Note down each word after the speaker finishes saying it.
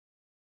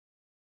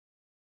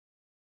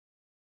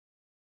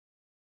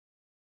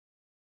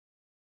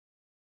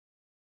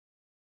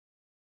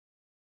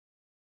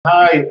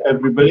Hi,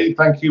 everybody.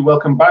 Thank you.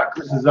 Welcome back.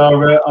 This is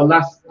our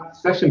last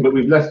session, but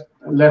we've left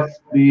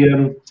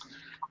the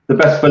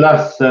best for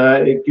last.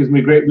 It gives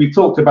me great. We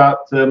talked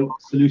about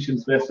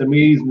solutions for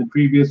SMEs in the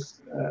previous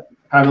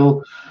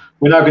panel.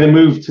 We're now going to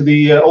move to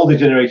the older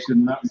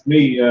generation. That's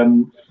me.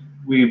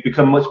 We've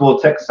become much more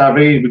tech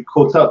savvy. We've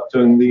caught up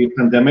during the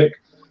pandemic.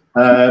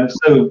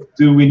 So,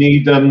 do we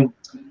need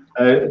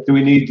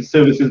the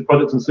services,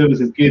 products and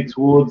services geared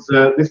towards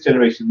this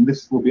generation?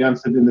 This will be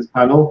answered in this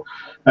panel.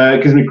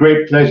 It gives me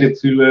great pleasure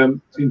to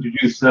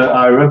introduce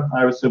Ira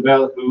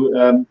Sobel,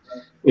 who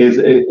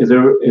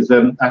is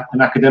an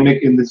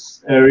academic in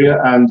this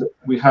area, and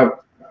we have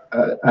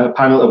a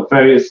panel of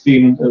very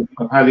esteemed,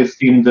 highly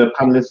esteemed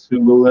panelists who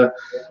will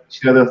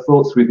share their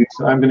thoughts with you.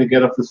 So I'm going to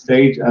get off the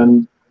stage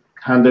and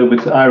hand over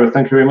to Ira.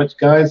 Thank you very much,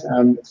 guys,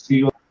 and see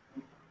you.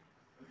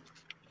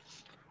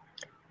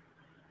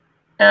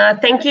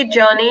 Thank you,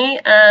 Johnny,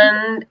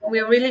 and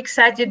we're really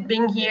excited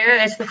being here.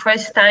 It's the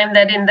first time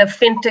that in the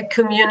FinTech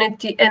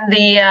community, in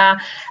the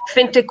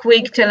FinTech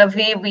Week Tel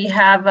Aviv, we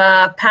have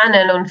a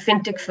panel on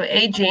FinTech for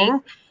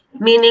aging,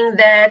 meaning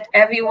that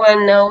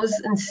everyone knows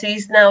and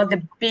sees now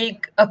the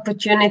big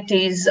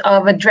opportunities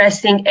of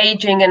addressing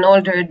aging and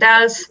older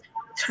adults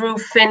through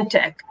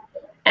FinTech.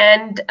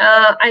 And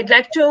I'd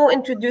like to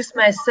introduce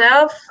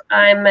myself.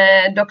 I'm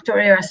Dr.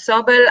 Ira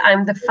Sobel.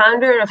 I'm the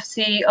founder of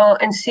CEO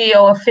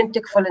of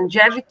Fintech for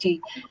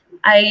Longevity.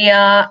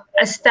 I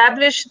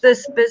established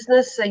this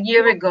business a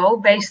year ago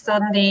based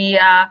on the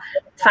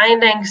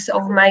findings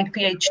of my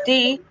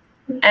PhD.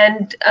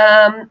 And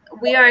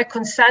we are a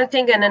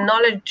consulting and a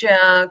knowledge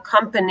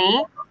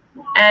company.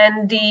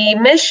 And the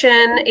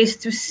mission is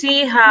to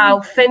see how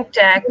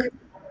FinTech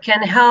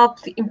can help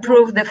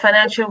improve the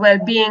financial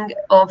well-being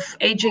of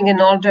aging and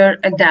older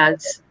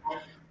adults.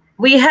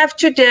 We have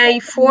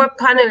today 4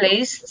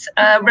 panelists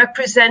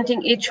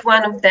representing each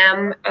one of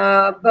them,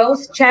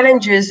 both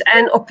challenges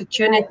and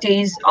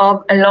opportunities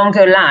of a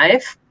longer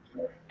life.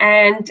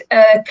 And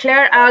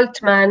Claire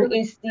Altman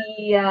is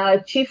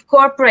the Chief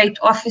Corporate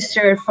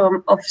Officer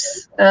of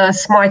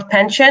Smart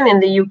Pension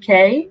in the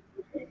UK.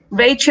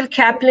 Rachel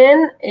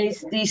Caplin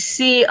is the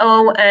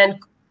CEO and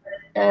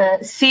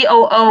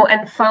COO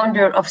and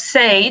founder of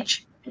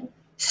Sage.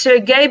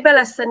 Sergey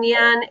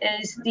Balasanyan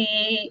is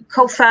the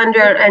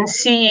co-founder and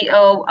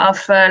CEO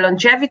of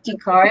Longevity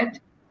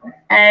Card.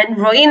 And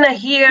Roee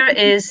Nahir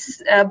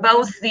is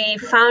both the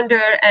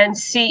founder and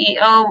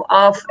CEO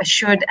of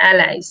Assured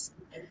Allies.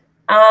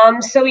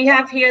 So we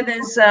have here,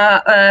 there's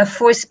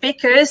 4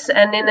 speakers,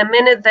 and in a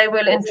minute they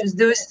will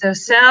introduce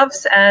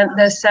themselves and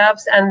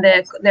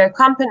their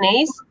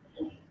companies.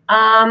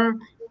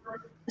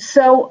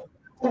 So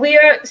we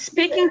are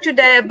speaking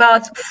today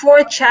about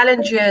 4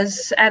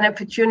 challenges and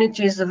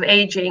opportunities of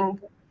aging.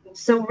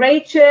 So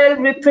Rachel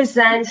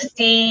represents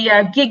the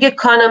gig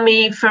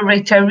economy for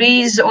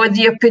retirees, or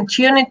the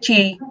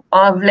opportunity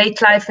of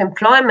late life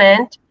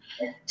employment.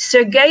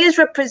 Sergey is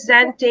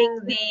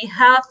representing the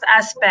health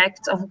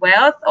aspect of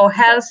wealth, or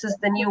health is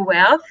the new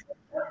wealth.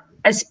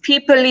 As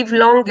people live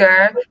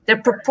longer, the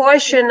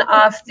proportion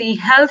of the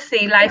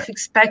healthy life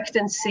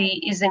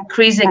expectancy is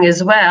increasing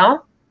as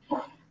well.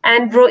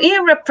 And Roee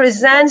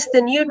represents the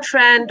new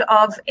trend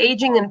of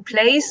aging in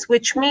place,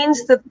 which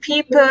means that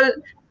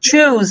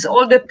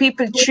older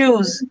people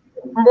choose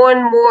more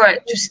and more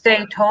to stay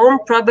at home,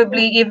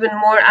 probably even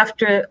more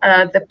after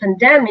the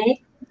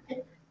pandemic.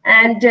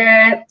 And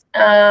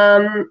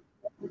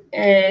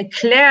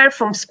Claire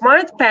from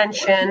Smart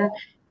Pension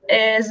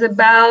is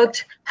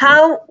about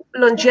how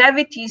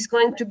longevity is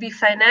going to be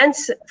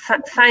financed,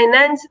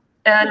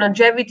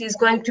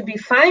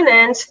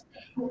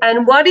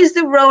 and what is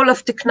the role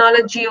of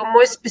technology, or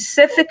more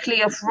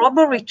specifically of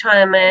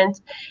robo-retirement,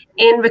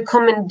 in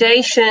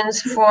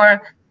recommendations for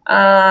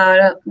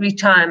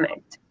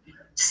retirement.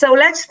 So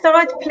let's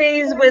start,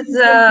 please, with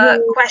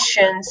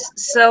questions.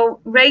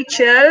 So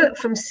Rachel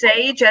from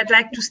Sage, I'd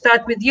like to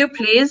start with you,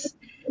 please.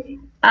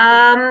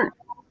 Can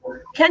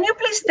you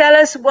please tell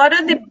us what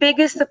are the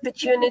biggest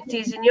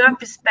opportunities in your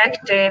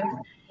perspective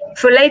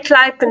for late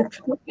life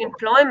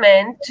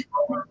employment,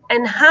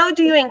 and how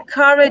do you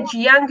encourage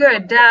younger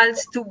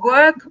adults to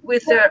work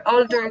with their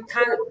older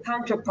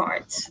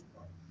counterparts?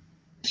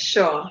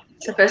 Sure.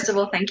 So first of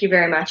all, thank you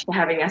very much for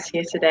having us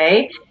here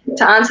today.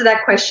 To answer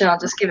that question, I'll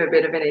just give a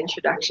bit of an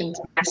introduction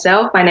to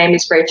myself. My name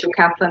is Rachel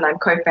Caplin. I'm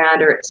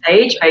co-founder at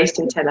Sage, based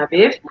in Tel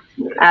Aviv.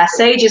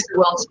 Sage is the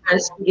world's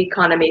first gig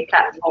economy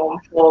platform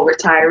for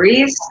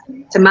retirees.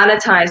 To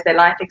monetize their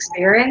life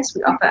experience,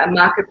 we offer a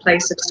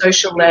marketplace of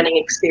social learning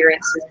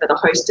experiences that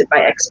are hosted by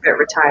expert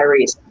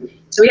retirees.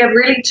 So we have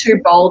really 2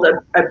 bold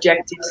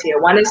objectives here.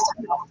 One is to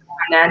promote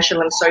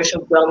financial and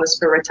social wellness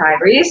for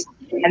retirees,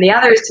 and the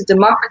other is to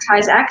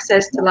democratize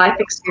access to life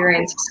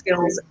experience,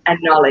 skills, and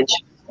knowledge.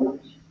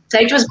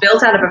 Sage was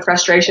built out of a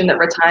frustration that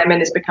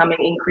retirement is becoming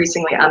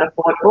increasingly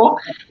unaffordable,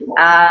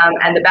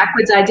 and the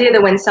backwards idea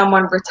that when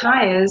someone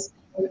retires,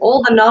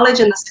 all the knowledge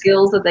and the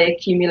skills that they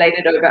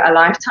accumulated over a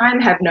lifetime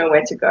have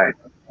nowhere to go.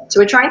 So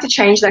we're trying to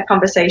change that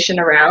conversation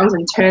around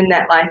and turn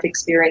that life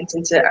experience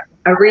into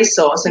a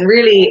resource and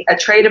really a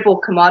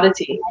tradable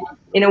commodity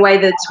in a way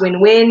that's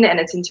win-win and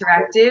it's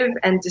interactive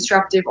and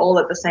disruptive all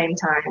at the same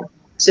time.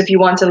 So if you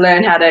want to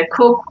learn how to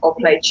cook or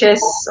play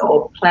chess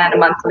or plan a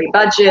monthly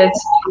budget,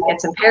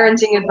 get some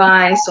parenting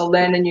advice or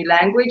learn a new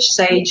language,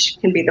 Sage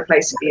can be the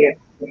place for you.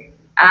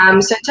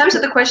 So in terms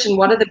of the question,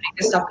 what are the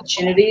biggest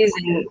opportunities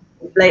in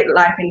late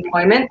life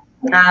employment?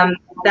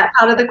 That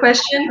part of the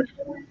question,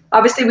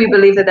 obviously we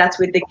believe that that's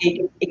with the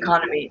gig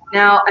economy.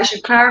 Now, I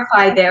should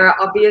clarify there are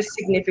obvious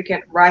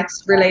significant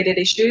rights-related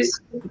issues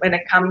when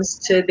it comes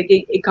to the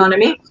gig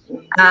economy,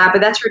 but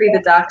that's really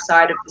the dark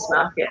side of this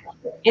market.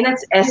 In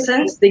its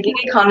essence, the gig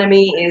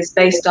economy is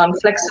based on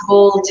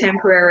flexible,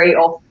 temporary,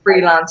 or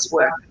freelance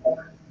work.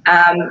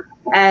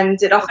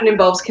 And it often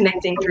involves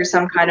connecting through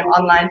some kind of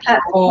online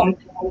platform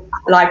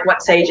like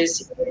what Sage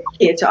is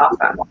here to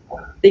offer.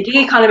 The gig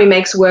economy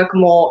makes work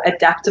more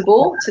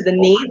adaptable to the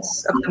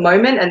needs of the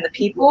moment and the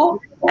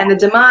people, and the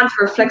demand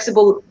for a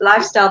flexible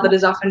lifestyle that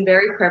is often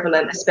very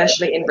prevalent,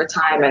 especially in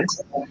retirement.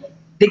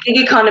 The gig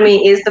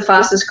economy is the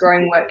fastest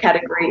growing work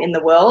category in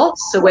the world,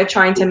 so we're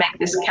trying to make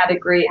this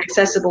category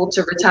accessible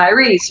to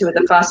retirees who are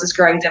the fastest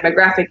growing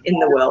demographic in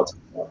the world.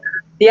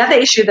 The other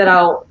issue that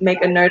I'll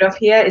make a note of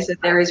here is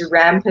that there is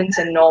rampant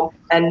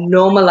and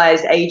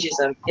normalized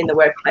ageism in the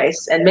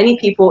workplace, and many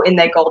people in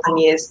their golden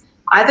years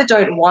either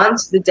don't want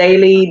the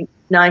daily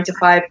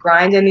 9-to-5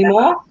 grind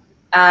anymore,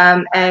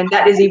 and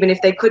that is even if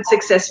they could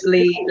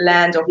successfully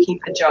land or keep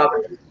a job.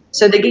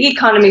 So the gig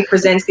economy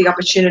presents the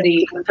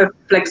opportunity for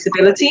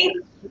flexibility,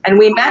 and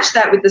we match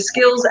that with the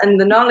skills and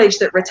the knowledge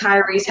that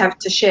retirees have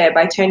to share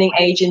by turning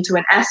age into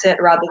an asset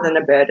rather than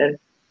a burden.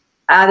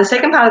 The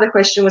second part of the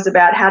question was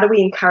about how do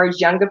we encourage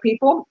younger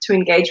people to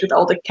engage with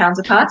older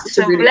counterparts. It's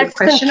a really good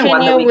question and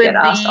one that we get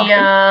asked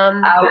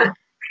often.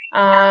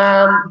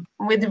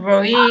 With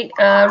Roee.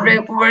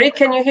 Roee,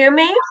 can you hear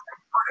me?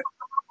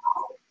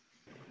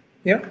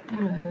 Yeah.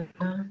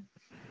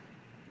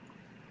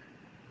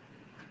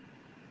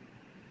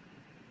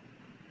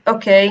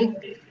 Okay,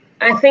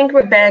 I think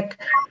we're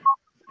back.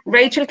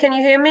 Rachel, can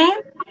you hear me?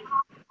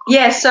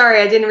 Yes,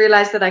 sorry, I didn't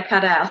realize that I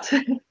cut out.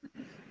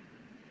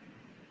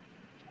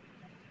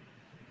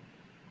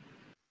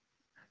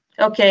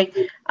 Okay,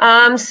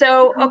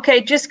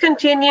 okay, just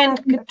continue in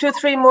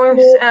 2-3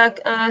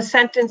 more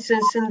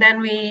sentences and then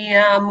we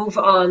move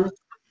on.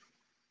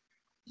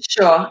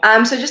 Sure.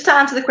 So just to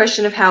answer the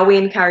question of how we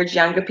encourage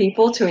younger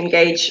people to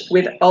engage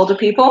with older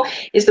people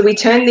is that we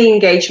turn the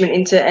engagement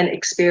into an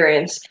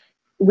experience.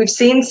 We've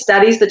seen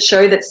studies that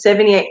show that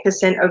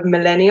 78% of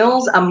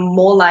millennials are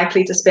more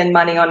likely to spend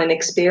money on an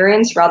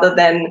experience rather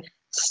than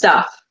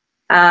stuff.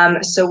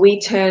 So we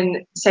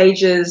turn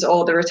sages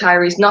or the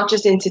retirees not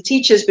just into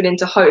teachers, but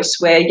into hosts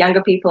where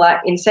younger people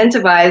are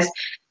incentivized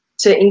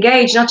to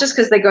engage, not just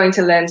because they're going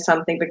to learn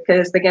something,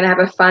 because they're going to have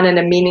a fun and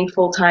a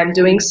meaningful time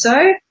doing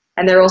so.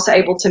 And they're also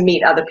able to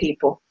meet other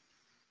people.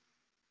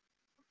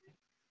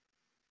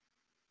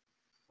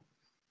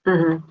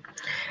 Mm-hmm.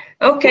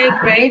 Okay,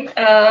 great.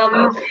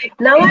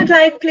 Now I'd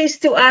like please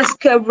to ask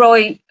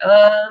Roee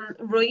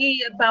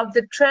about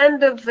the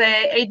trend of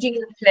aging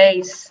in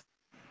place.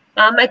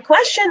 My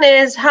question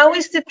is, how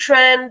is this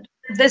trend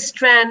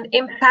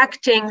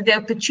impacting the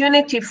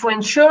opportunity for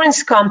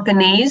insurance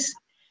companies,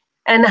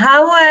 and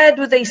how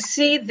do they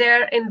see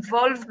their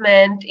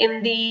involvement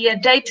in the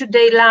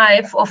day-to-day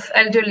life of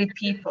elderly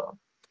people?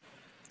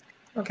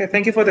 Okay,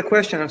 thank you for the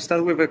question. I'll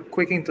start with a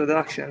quick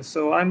introduction.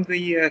 So I'm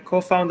the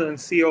co-founder and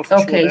CEO of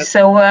Assured. Okay,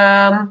 so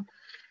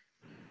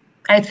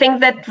I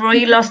think that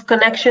Roee lost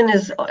connection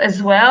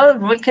as well.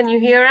 Roee, can you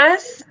hear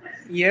us?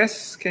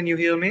 Yes, can you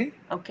hear me?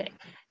 Okay.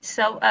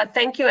 So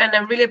thank you, and I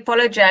really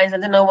apologize. I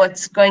don't know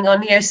what's going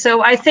on here.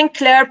 So I think,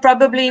 Claire,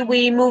 probably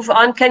we move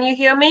on. Can you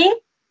hear me?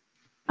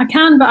 I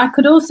can, but I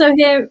could also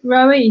hear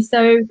Roee.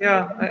 So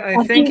yeah,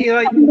 I think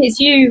it's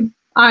you,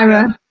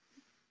 Ira.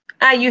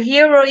 Yeah. You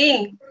hear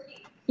Roee?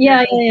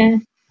 Yeah.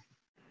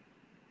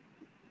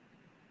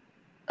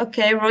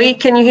 Okay, Roee,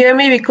 can you hear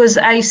me? Because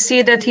I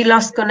see that he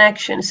lost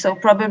connection. So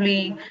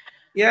probably.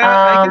 Yeah,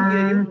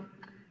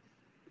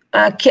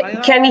 I can hear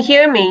you. Can you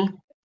hear me?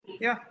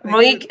 Yeah.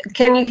 Roee,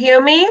 can you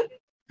hear me?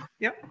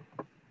 Yeah.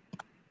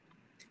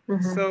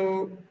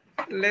 So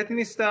let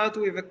me start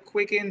with a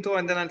quick intro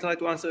and then I'll try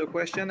to answer your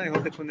question. I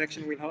hope the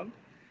connection will hold.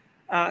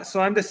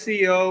 So I'm the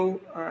CEO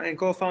and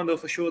co-founder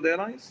of Assured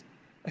Allies.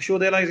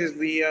 Assured Allies is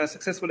the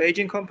successful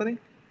aging company.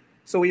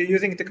 So we are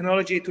using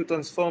technology to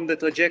transform the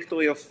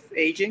trajectory of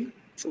aging.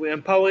 So we're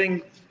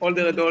empowering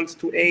older adults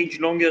to age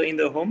longer in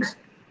their homes.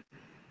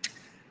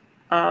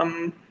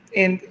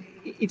 And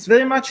it's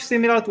very much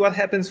similar to what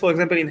happens, for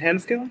example, in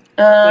healthcare.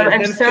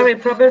 I'm sorry,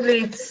 probably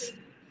it's...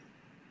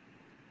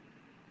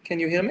 Can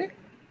you hear me?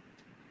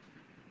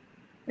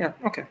 Yeah,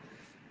 okay.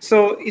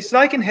 So it's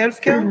like in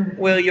healthcare,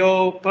 where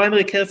your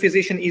primary care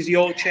physician is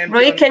your champion.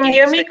 Roee, can you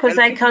hear me? Because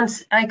I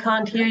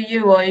can't hear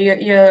you, or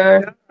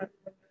you're...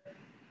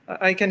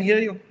 I can hear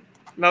you,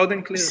 loud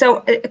and clear.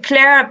 So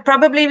Claire,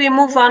 probably we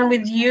move on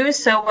with you.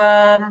 So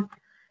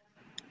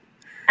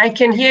I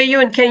can hear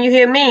you, and can you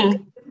hear me?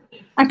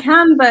 I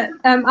can, but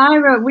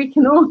Ira, we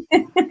can all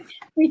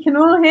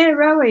hear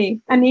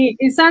Roee, and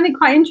it sounded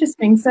quite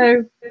interesting.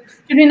 So,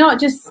 should we not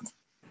just?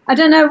 I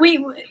don't know.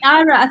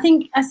 Ira, I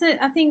think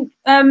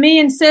me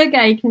and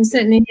Sergey can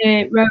certainly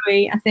hear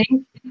Roee. I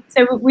think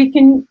so. We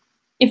can,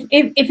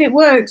 if it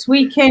works,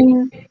 we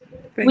can.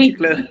 Thank you,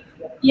 Claire.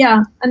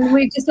 Yeah, and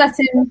we just let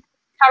him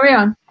carry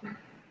on.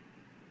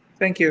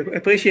 Thank you.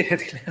 Appreciate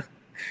it, Claire.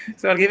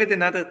 So I'll give it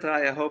another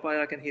try. I hope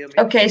Ira can hear me.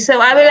 Okay,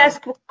 so I will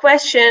ask a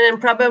question, and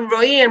probably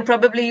Roee, and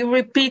probably you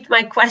repeat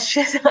my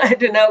question. I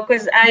don't know,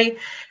 because I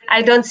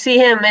don't see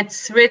him.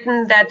 It's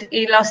written that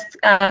he lost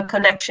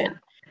connection.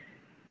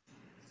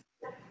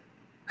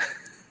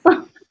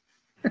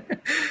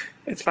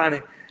 It's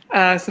funny.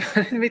 So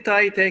let me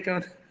try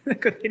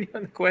continue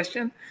on the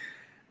question.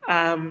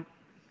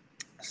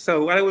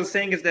 So what I was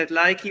saying is that,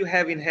 like you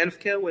have in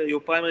healthcare, where your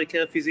primary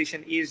care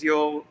physician is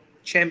your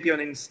champion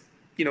in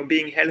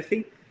being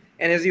healthy,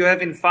 and as you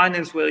have in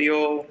finance, where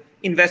your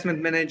investment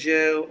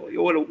manager, or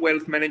your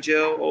wealth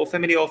manager, or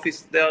family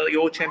office, they are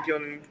your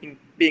champion in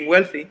being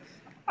wealthy.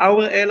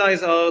 Our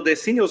allies are the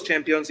seniors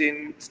champions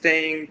in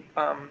staying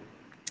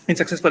in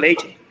successful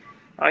aging.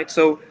 Right.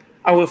 So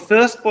our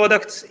first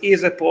product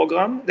is a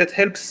program that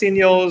helps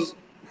seniors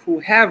who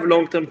have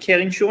long-term care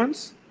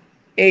insurance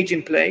age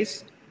in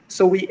place.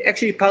 So we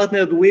actually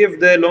partnered with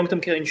the long-term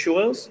care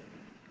insurers,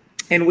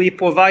 and we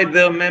provide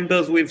their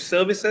members with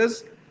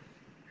services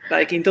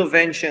like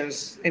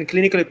interventions and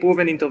clinically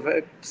proven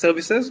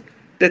services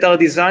that are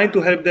designed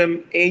to help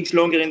them age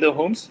longer in their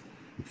homes.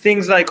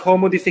 Things like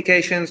home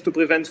modifications to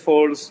prevent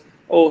falls,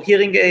 or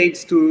hearing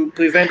aids to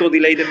prevent or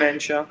delay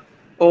dementia,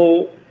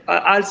 or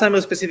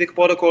Alzheimer's-specific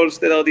protocols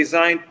that are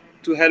designed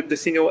to help the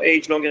senior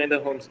age longer in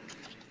their homes.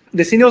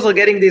 The seniors are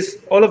getting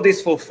all of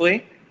this for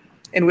free,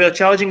 and we are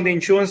charging the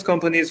insurance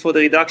companies for the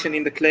reduction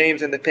in the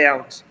claims and the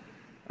payouts,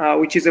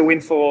 which is a win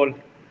for all.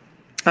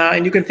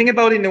 And you can think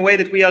about it in a way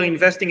that we are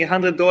investing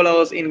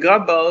 $100 in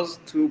grab bars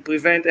to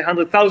prevent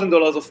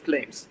 $100,000 of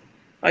claims.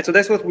 Right, so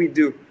that's what we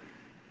do.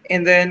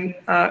 And then,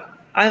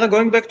 Ira,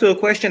 going back to a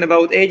question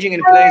about aging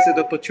in place as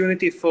an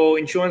opportunity for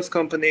insurance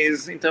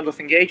companies in terms of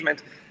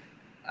engagement,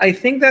 I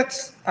think that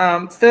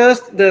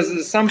first there's an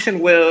assumption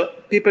where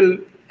people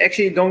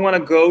actually don't want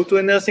to go to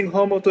a nursing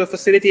home or to a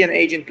facility and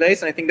age in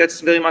place. And I think that's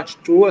very much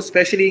true,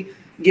 especially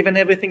given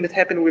everything that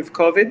happened with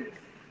COVID.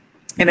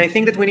 And I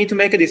think that we need to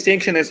make a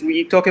distinction as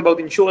we talk about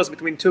insurers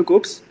between two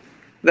groups.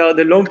 There are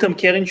the long-term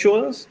care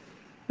insurers,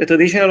 the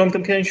traditional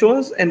long-term care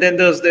insurers, and then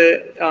there's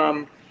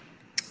the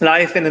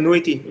life and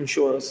annuity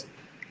insurers.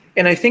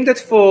 And I think that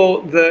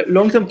for the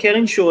long-term care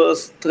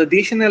insurers,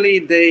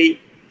 traditionally,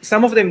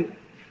 some of them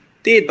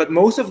did, but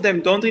most of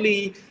them don't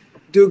really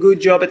do a good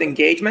job at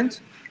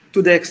engagement,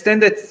 to the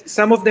extent that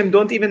some of them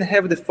don't even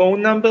have the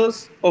phone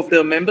numbers of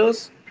their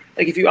members.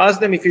 Like if you ask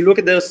them, if you look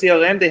at their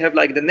CRM, they have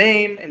like the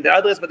name and the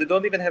address, but they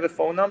don't even have a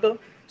phone number.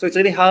 So it's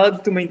really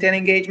hard to maintain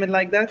engagement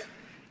like that.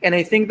 And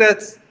I think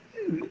that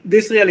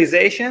this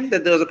realization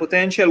that there's a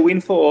potential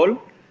win for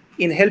all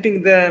in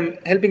helping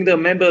their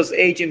members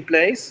age in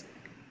place,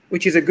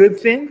 which is a good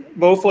thing,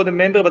 both for the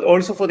member, but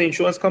also for the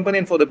insurance company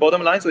and for the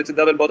bottom line. So it's a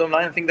double bottom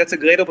line. I think that's a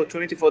great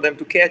opportunity for them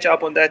to catch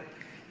up on that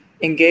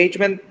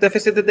engagement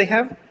deficit that they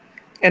have.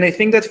 And I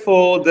think that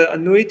for the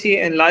annuity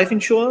and life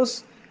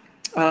insurers,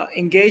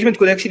 engagement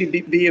could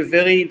actually be a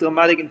very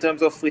dramatic in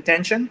terms of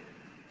retention.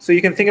 So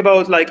you can think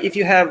about, like, if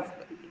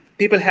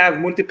people have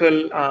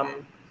multiple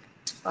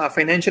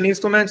financial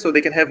instruments, so they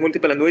can have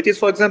multiple annuities,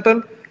 for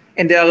example,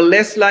 and they are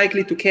less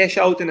likely to cash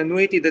out an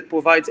annuity that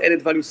provides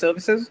added value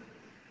services.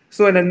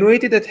 So an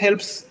annuity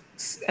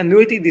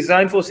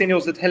designed for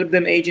seniors that help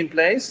them age in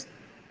place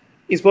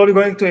is probably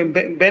going to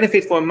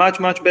benefit from much,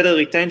 much better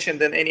retention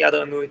than any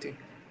other annuity.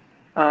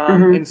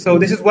 And so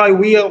this is why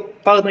we are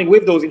partnering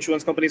with those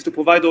insurance companies to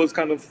provide those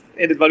kind of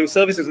added value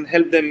services and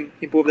help them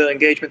improve their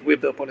engagement with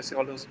their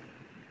policyholders.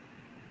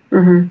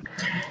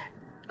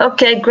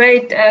 Okay,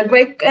 great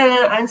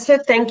answer.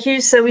 Thank you.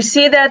 So we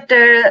see that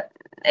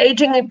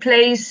aging in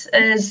place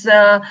is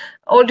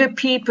older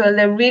people.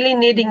 They really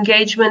need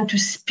engagement to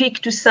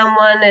speak to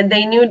someone, and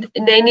they need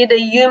a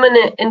human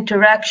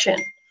interaction.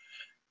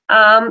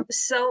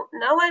 So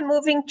now I'm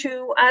moving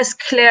to ask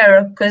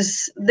Claire,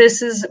 because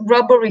this is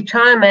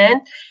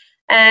robo-retirement,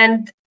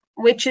 and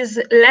which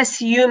is less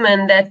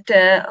human,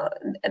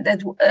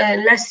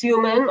 less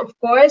human, of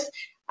course.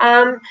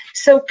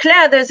 So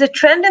Claire, there's a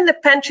trend in the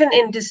pension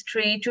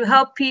industry to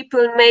help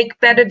people make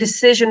better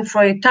decisions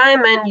for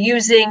retirement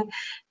using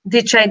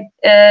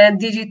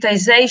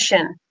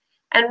digitization.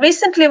 And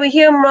recently we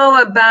hear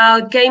more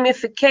about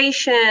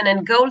gamification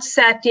and goal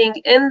setting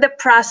in the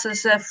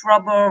process of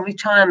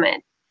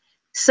robo-retirement.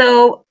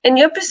 So in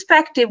your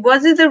perspective,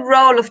 what is the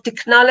role of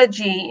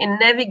technology in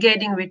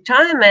navigating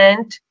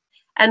retirement,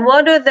 and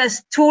what are the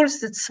tools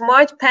that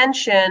Smart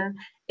Pension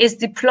is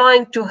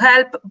deploying to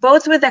help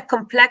both with the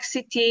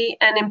complexity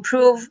and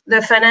improve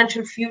the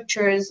financial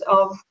futures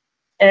of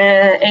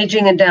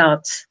aging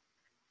adults?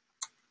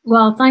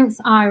 Well, thanks,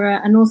 Ira,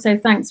 and also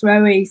thanks,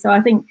 Roee. So I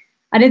think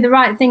I did the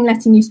right thing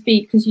letting you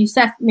speak, because you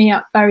set me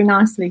up very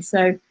nicely.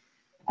 So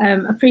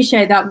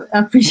appreciate that. I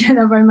appreciate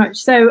that very much.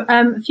 So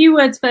a few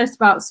words first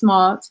about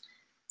Smart.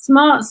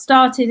 Smart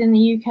started in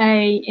the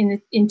UK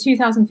in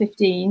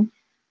 2015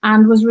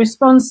 and was a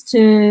response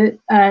to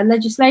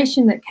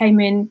legislation that came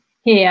in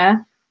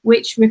here,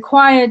 which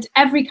required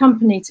every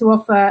company to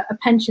offer a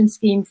pension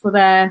scheme for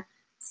their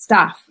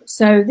staff.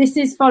 So this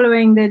is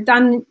following the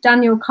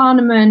Daniel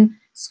Kahneman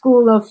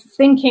school of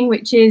thinking,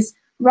 which is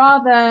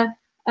rather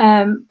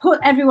put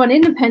everyone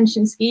in a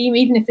pension scheme,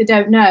 even if they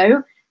don't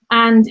know,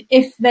 and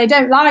if they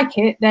don't like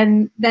it,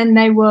 then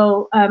they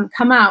will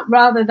come out,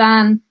 rather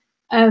than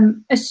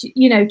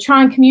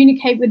try and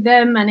communicate with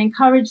them and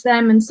encourage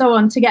them and so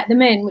on to get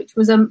them in, which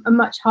was a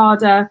much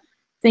harder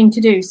thing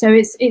to do. So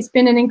it's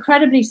been an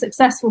incredibly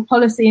successful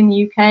policy in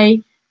the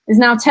UK. There's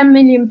now 10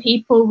 million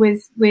people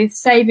with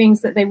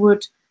savings that they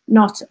would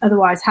not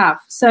otherwise have.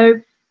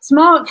 So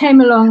Smart came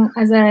along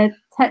as a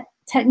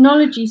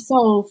technology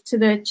solve to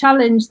the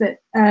challenge that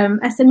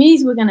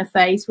SMEs were going to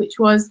face, which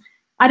was,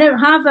 I don't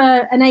have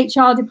an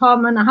HR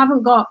department. I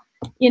haven't got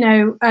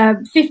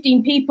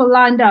 15 people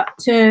lined up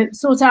to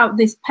sort out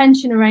this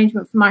pension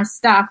arrangement for my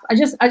staff. I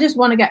just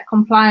want to get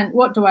compliant.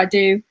 What do I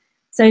do?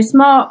 So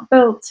Smart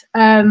built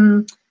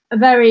a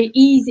very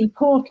easy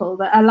portal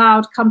that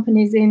allowed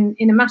companies in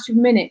a matter of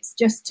minutes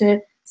just to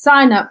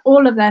sign up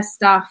all of their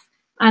staff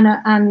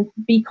and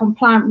be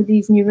compliant with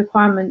these new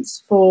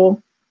requirements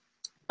for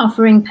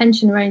offering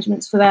pension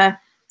arrangements for their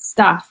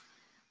staff.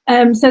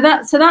 So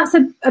that's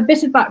a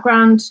bit of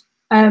background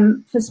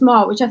for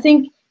Smart, which I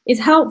think is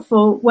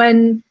helpful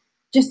when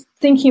just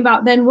thinking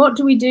about then what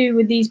do we do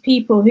with these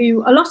people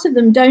who, a lot of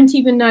them don't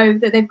even know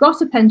that they've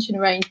got a pension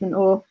arrangement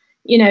or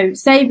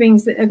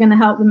savings that are going to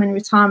help them in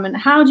retirement.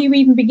 How do you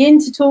even begin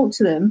to talk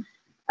to them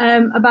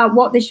about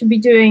what they should be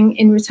doing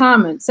in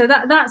retirement? So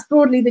that's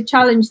broadly the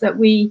challenge that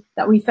we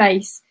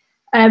face,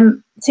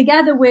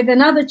 together with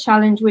another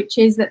challenge, which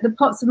is that the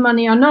pots of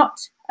money are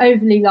not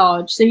overly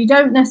large. So you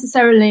don't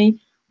necessarily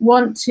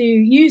want to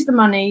use the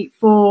money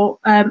for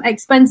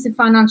expensive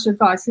financial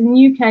advice. In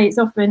the UK,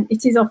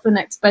 it is often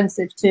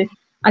expensive to,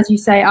 as you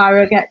say,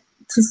 Ira, get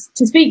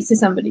to speak to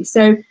somebody.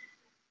 So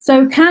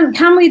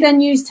can we then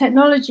use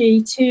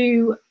technology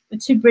to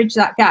bridge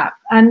that gap?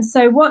 And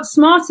so what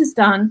Smart has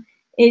done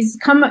is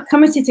come at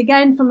it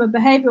again from a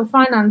behavioural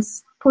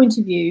finance point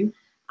of view,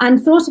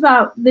 and thought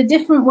about the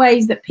different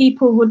ways that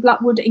people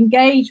would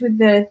engage with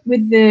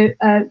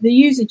the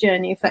user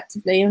journey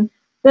effectively, and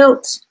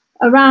built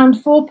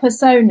around 4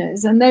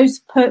 personas, and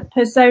those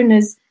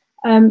personas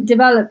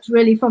developed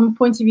really from a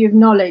point of view of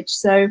knowledge.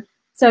 So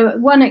at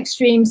one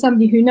extreme,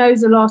 somebody who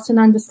knows a lot and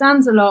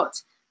understands a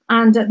lot,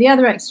 and at the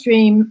other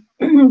extreme,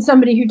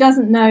 somebody who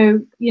doesn't know,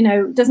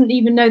 doesn't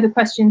even know the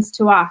questions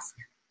to ask.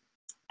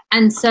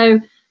 And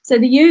so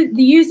the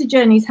user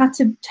journeys had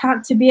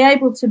to be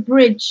able to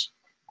bridge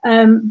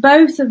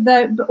both of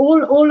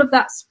all of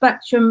that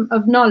spectrum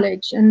of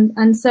knowledge,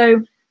 and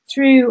so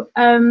through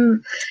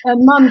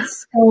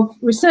months of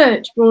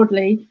research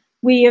broadly,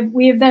 we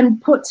have then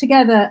put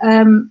together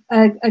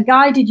a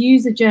guided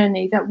user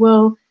journey that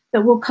will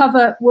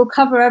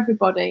cover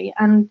everybody.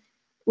 And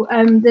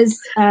there's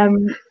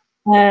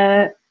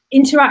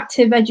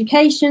interactive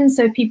education,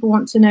 so if people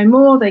want to know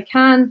more, they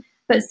can.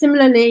 But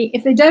similarly,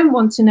 if they don't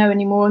want to know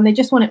anymore and they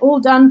just want it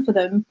all done for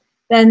them,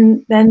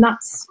 then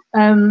that's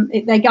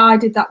they're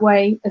guided that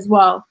way as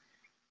well.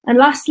 And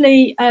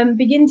lastly,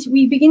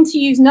 we begin to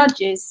use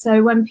nudges.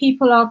 So when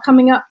people are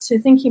coming up to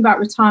thinking about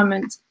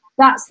retirement,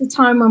 that's the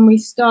time when we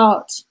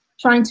start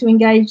trying to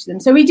engage them.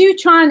 So we do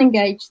try and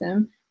engage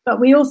them, but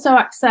we also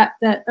accept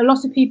that a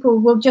lot of people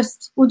will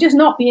just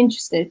not be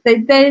interested.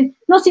 They're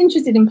not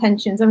interested in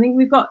pensions. I think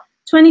we've got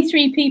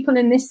 23 people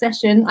in this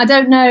session. I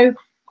don't know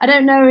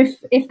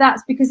if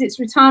that's because it's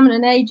retirement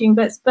and aging,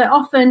 but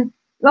often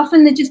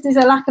there just is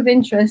a lack of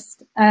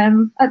interest.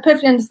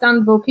 Perfectly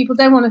understandable. People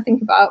don't want to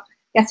think about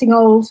getting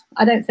old,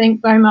 I don't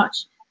think, very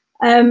much.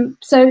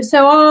 So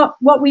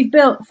what we've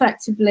built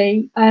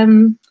effectively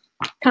kind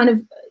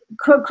of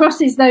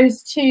crosses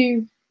those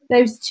two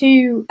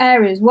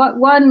areas.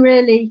 One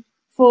really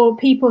for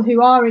people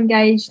who are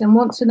engaged and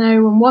want to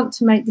know and want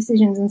to make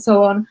decisions and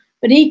so on,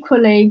 but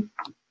equally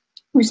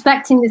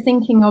respecting the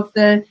thinking of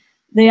the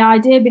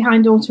idea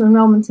behind auto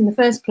enrollment in the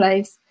first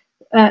place,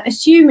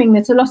 assuming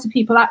that a lot of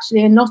people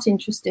actually are not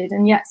interested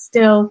and yet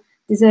still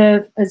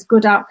deserve as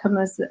good outcome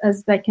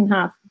as they can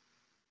have.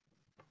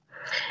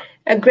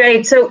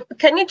 Great. So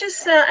can you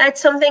just add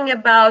something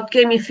about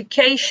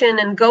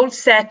gamification and goal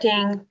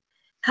setting?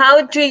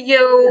 How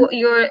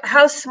do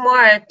how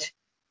Smart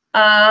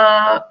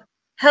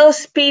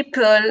helps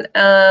people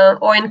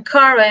or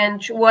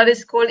encourage what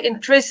is called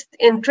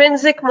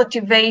intrinsic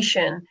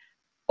motivation,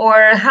 or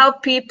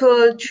help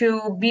people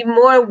to be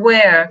more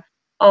aware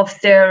of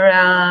their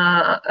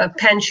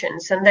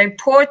pensions and the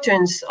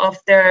importance of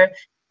their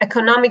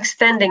economic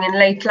standing in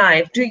late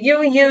life? Do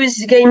you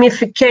use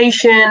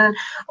gamification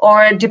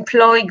or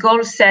deploy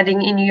goal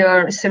setting in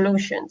your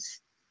solutions?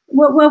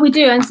 Well, we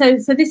do, and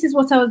so this is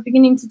what I was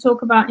beginning to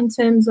talk about in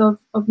terms of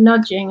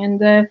nudging, and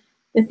the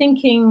the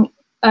thinking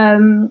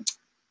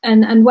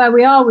and where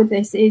we are with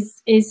this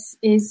is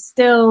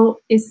still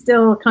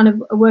kind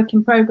of a work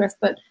in progress,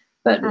 but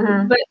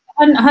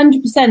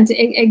 100%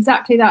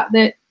 exactly that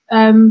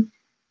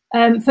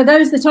for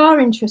those that are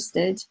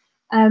interested,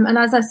 and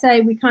as I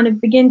say, we kind of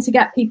begin to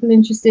get people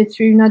interested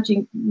through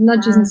nudges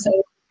and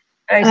so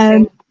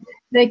on.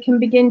 They can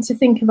begin to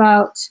think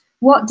about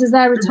what does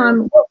their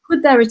retirement, what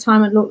could their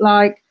retirement look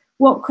like,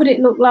 what could it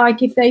look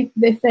like if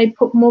they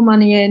put more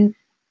money in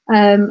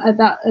at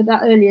that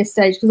earlier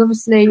stage, because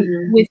obviously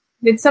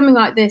with something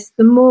like this,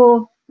 the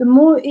more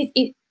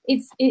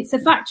it's a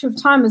factor of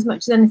time as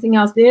much as anything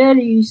else. The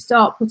earlier you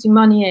start putting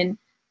money in,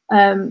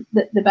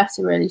 the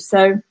better, really.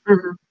 So,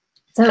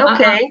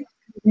 okay.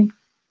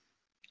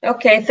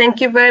 Okay,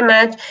 thank you very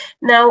much.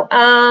 Now,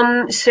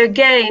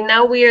 Sergey,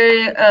 now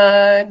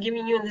we're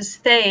giving you the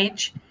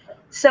stage.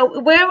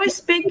 So where we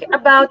speak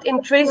about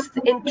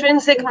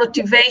intrinsic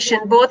motivation,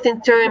 both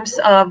in terms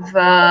of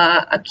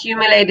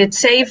accumulated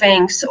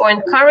savings or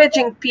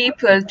encouraging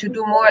people to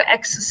do more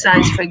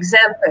exercise, for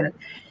example.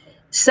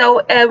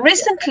 So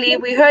recently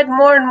we heard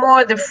more and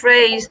more the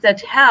phrase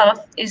that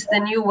health is the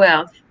new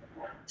wealth.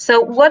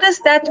 So what does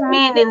that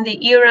mean in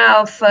the era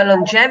of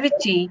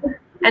longevity?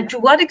 And to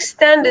what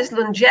extent does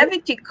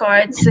longevity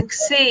card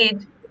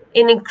succeed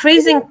in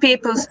increasing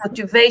people's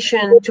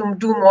motivation to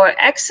do more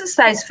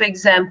exercise, for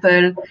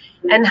example?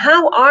 And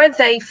how are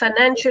they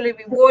financially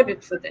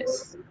rewarded for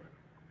this?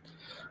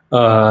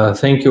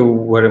 Thank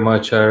you very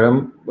much,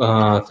 Ira.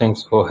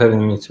 Thanks for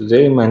having me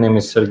today. My name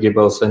is Sergey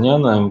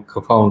Balasanyan. I'm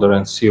co-founder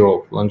and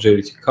CEO of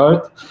Longevity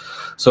Card.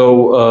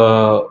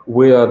 So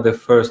we are the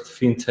first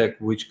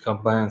fintech which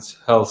combines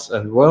health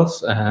and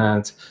wealth.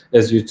 And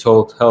as you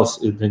told, health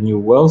is the new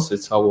wealth.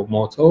 It's our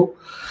motto.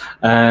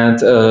 And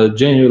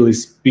generally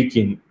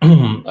speaking,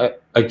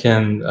 I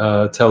can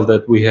tell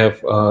that we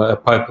have a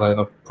pipeline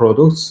of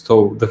products.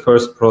 So the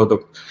first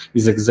product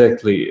is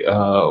exactly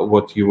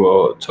what you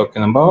were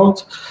talking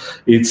about.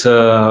 It's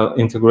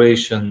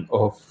integration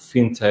of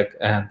fintech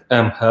and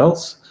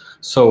mHealth.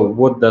 So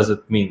what does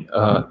it mean?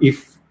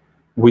 If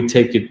we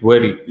take it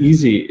very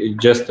easy,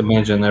 just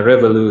imagine a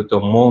Revolut or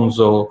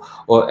Monzo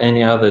or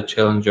any other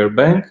challenger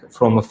bank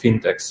from a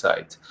fintech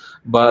side.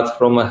 But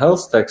from a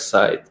health tech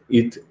side,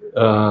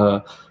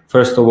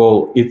 first of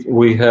all,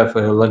 we have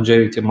a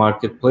longevity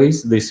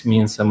marketplace. This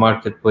means a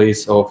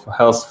marketplace of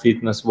health,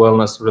 fitness,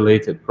 wellness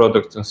related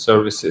products and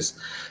services,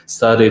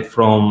 started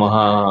from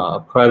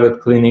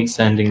private clinics,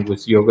 ending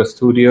with yoga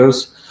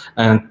studios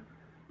and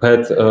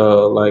pet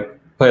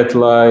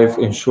life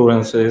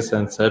insurances,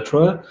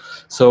 etc.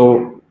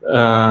 So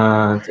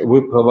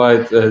we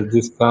provide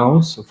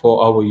discounts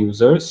for our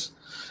users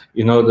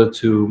in order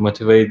to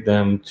motivate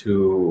them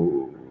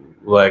to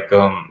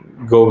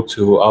go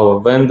to our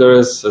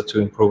vendors to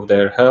improve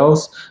their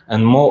health.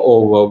 And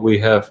moreover, we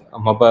have a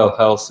mobile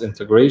health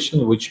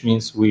integration, which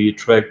means we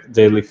track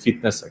daily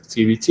fitness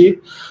activity.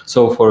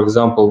 So for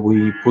example,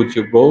 we put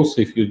your goals.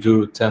 If you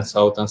do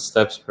 10,000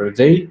 steps per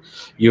day,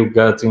 you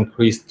got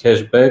increased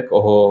cashback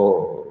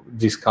or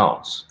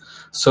discounts.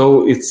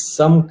 So it's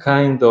some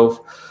kind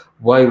of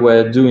why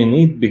we're doing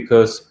it,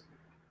 because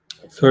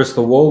first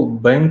of all,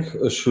 bank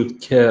should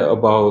care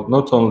about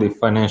not only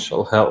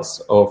financial health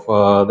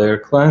of their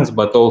clients,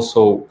 but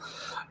also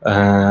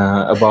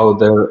about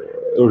their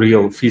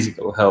real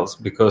physical health,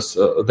 because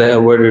they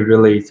are very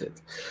related.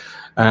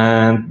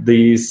 And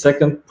the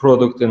second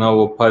product in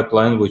our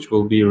pipeline, which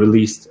will be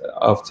released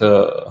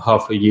after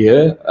half a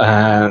year,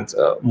 and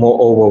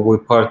moreover, we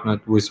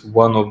partnered with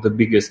one of the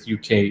biggest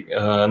UK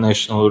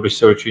national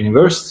research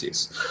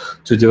universities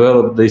to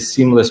develop this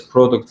seamless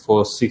product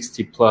for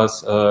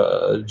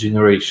 60+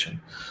 generation.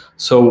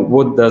 So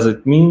what does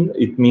it mean?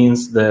 It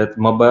means that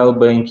mobile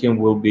banking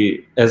will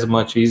be as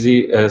much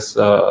easy as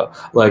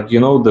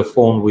the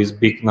phone with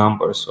big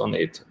numbers on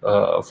it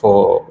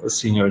for a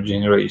senior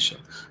generation.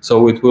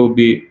 So it will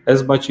be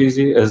as much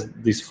easy as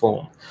this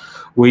phone.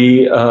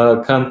 We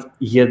can't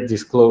yet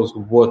disclose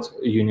what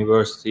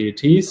university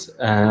it is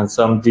and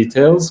some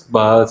details,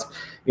 but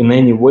in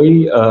any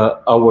way,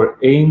 our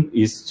aim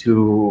is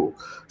to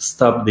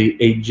stop the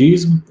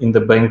ageism in the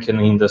banking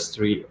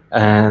industry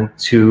and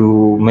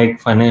to make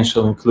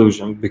financial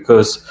inclusion,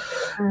 because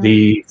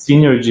the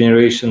senior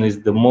generation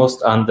is the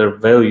most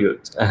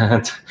undervalued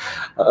and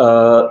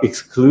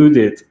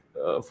excluded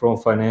from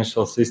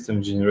financial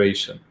system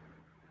generation.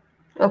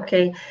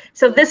 Okay,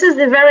 so this is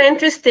very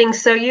interesting.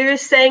 So you're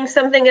saying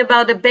something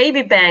about a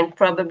baby bank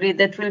probably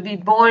that will be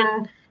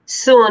born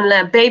soon,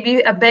 a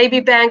baby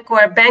bank or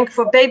a bank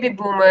for baby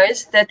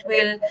boomers that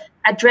will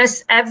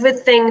address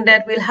everything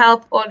that will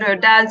help older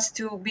adults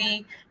to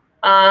be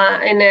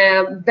in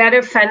a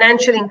better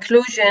financial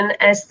inclusion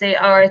as they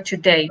are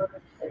today.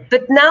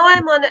 But now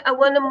I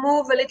want to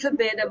move a little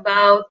bit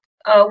about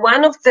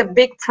one of the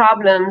big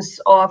problems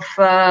of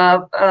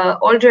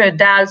older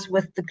adults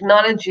with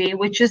technology,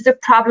 which is the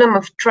problem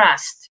of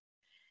trust.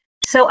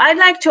 So I'd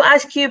like to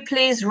ask you,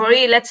 please,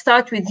 Roee, let's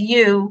start with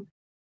you.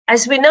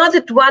 As we know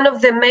that one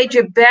of the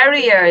major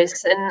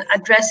barriers in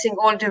addressing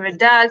older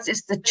adults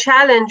is the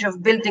challenge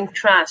of building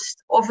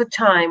trust over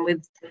time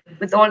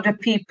with older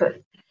people.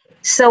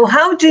 So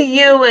how do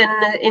you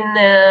in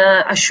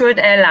Assured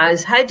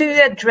Allies, how do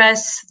you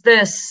address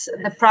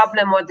the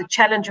problem or the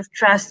challenge of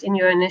trust in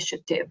your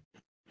initiative?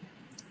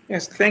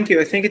 Yes, thank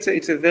you. I think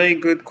it's a very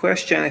good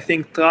question. I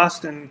think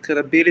trust and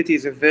credibility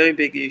is a very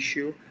big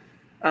issue.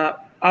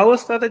 Our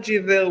strategy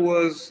there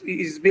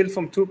is built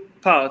from two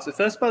parts. The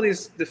first part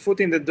is the foot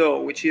in the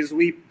door, which is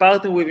we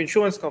partner with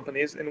insurance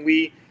companies and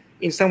we,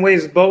 in some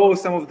ways, borrow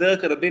some of their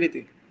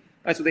credibility.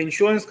 Right, so the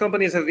insurance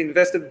companies have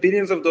invested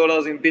billions of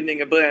dollars in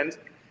building a brand,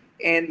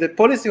 and the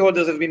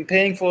policyholders have been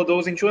paying for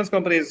those insurance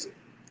companies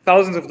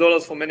thousands of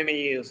dollars for many,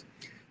 many years.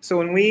 So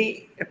when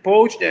we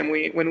approach them,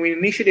 when we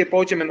initially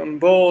approach them and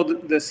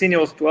onboard the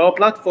seniors to our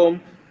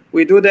platform,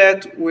 we do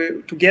that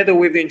together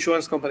with the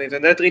insurance companies,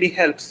 and that really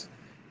helps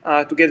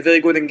to get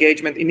very good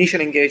engagement, initial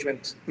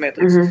engagement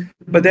metrics.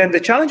 Mm-hmm. But then the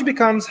challenge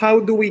becomes,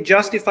 how do we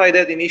justify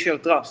that initial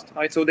trust,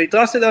 right? So they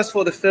trusted us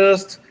for the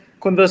first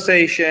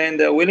conversation,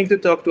 they're willing to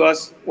talk to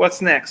us,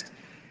 what's next?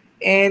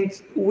 And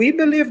we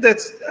believe that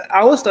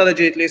our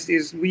strategy, at least,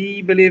 is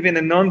we believe in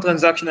a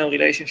non-transactional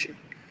relationship.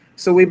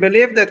 So we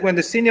believe that when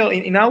the senior,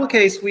 in our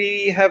case,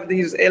 we have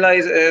these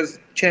allies as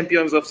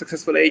champions of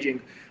successful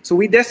aging. So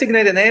we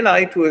designate an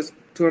ally to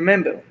a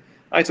member.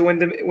 Right? So when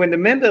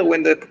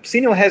the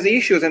senior has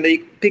issues and they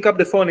pick up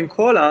the phone and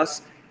call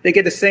us, they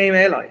get the same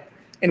ally.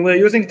 And we're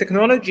using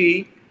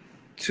technology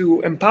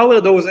to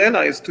empower those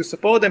allies, to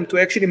support them to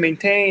actually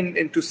maintain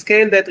and to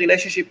scale that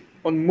relationship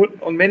on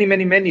many,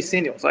 many, many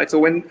seniors, right? So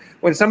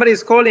when somebody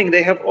is calling,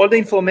 they have all the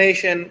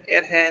information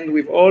at hand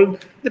with all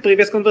the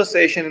previous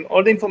conversation and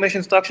all the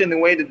information structured in a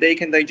way that they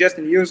can digest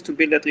and use to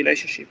build that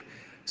relationship.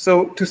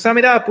 So to sum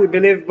it up, we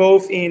believe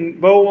both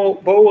in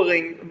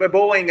borrowing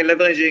and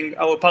leveraging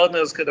our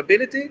partners'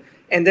 credibility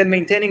and then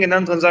maintaining a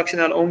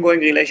non-transactional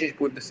ongoing relationship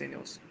with the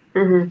seniors.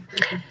 Mm-hmm.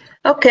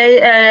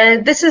 Okay,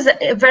 this is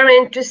very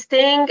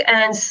interesting,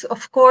 and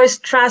of course,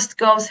 trust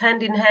goes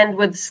hand in hand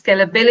with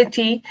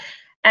scalability.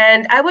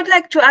 And I would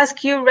like to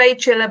ask you,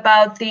 Rachel,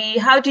 about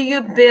how do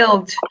you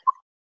build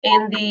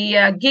in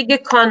the gig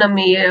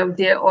economy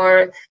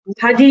or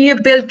how do you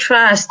build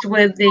trust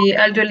with the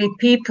elderly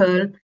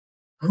people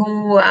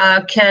who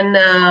can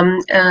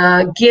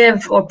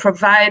give or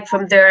provide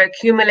from their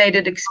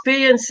accumulated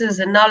experiences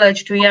and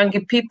knowledge to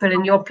younger people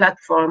in your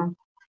platform?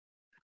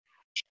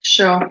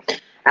 Sure.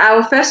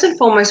 Well, first and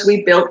foremost,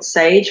 we built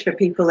Sage for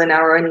people in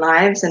our own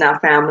lives and our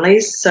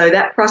families. So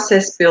that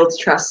process builds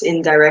trust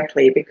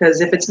indirectly, because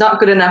if it's not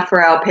good enough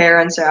for our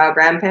parents or our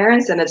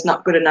grandparents, then it's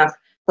not good enough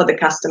for the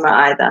customer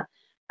either.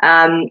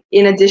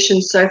 In addition,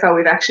 so far,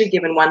 we've actually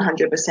given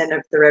 100%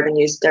 of the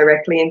revenues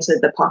directly into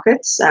the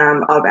pockets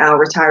of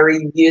our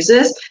retiree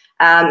users,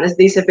 as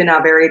these have been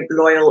our very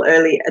loyal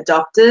early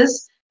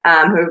adopters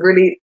who have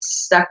really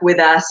stuck with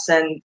us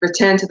and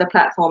returned to the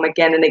platform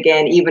again and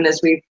again, even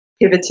as we've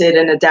pivoted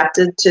and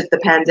adapted to the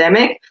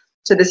pandemic.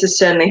 So this has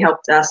certainly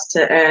helped us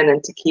to earn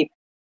and to keep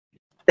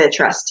their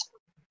trust.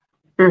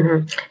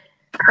 Mm-hmm.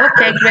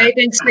 Okay, great.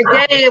 And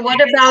Sergey,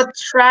 what about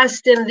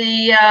trust in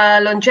the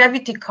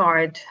longevity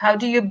card? How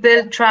do you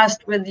build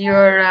trust with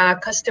your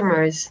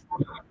customers?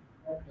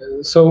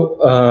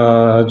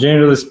 So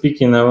generally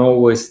speaking, I'm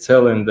always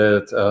telling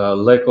that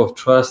lack of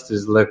trust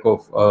is lack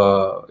of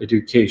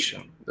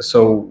education.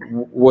 So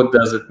what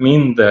does it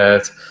mean?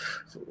 That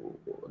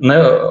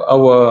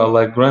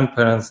our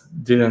grandparents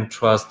didn't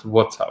trust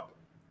WhatsApp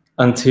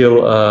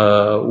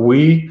until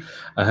we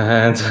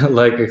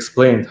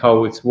explained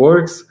how it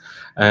works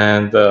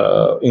and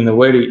in a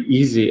very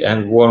easy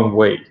and warm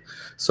way.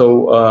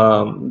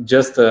 So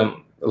just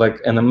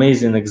like an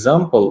amazing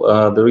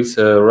example, there is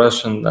a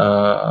Russian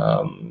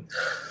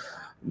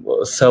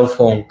cell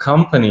phone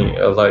company,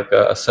 like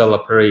a cell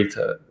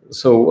operator.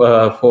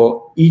 So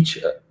for each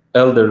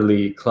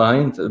elderly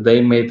client,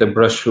 they made a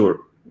brochure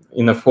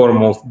in a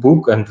form of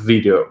book and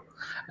video.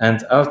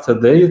 And after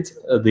that,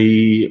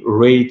 the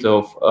rate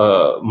of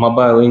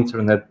mobile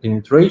internet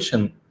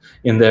penetration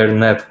in their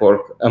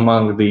network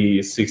among the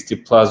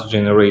 60+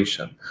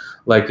 generation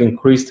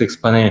increased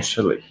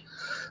exponentially.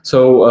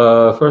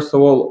 So first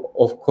of all,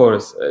 of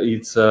course,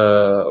 it's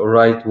a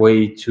right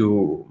way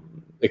to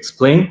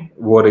explain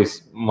what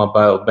is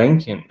mobile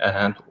banking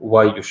and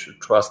why you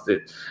should trust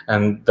it,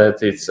 and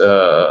that it's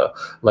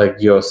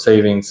your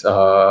savings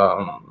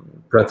are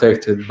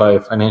protected by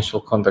Financial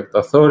Conduct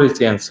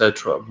Authority,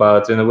 etc.,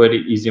 but in a very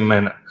easy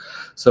manner.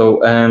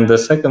 So, and the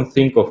second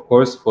thing, of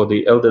course, for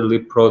the elderly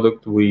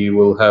product, we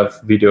will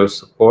have video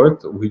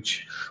support,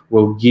 which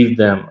will give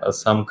them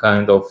some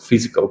kind of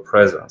physical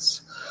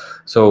presence.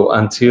 So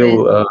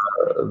until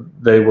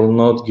they will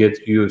not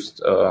get used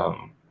to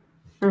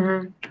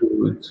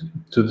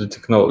the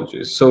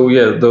technology. So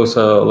yeah, those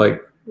are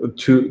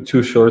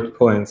two short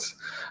points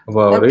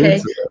about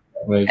it.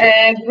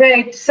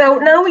 Great. So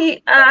now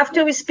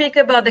after we speak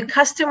about the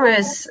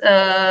customers'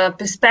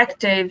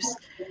 perspectives,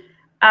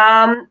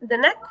 The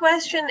next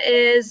question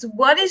is,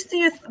 what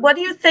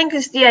do you think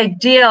is the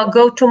ideal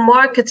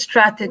go-to-market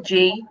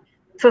strategy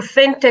for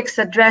fintechs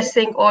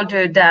addressing older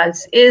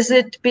adults? Is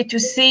it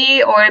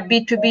B2C or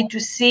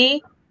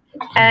B2B2C?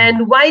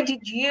 And why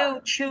did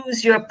you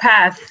choose your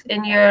path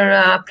in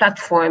your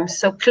platform?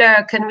 So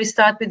Claire, can we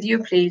start with you,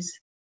 please?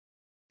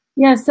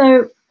 Yeah,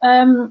 so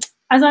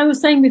as I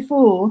was saying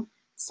before,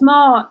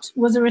 Smart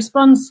was a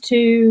response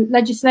to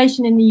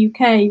legislation in the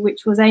UK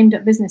which was aimed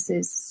at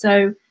businesses.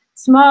 So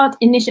Smart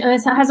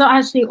has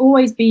actually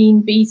always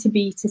been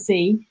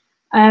B2B2C,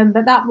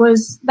 but that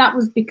was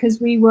because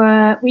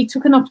we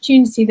took an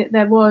opportunity that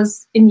there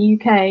was in the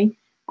UK.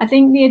 I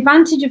think the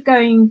advantage of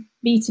going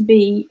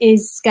B2B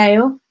is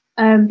scale,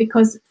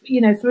 because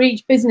for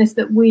each business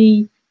that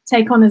we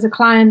take on as a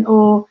client,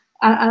 or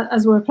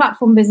as we're a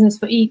platform business,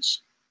 for each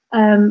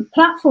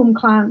platform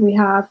client we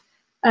have,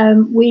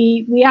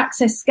 we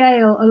access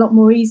scale a lot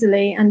more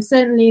easily. And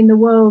certainly in the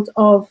world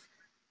of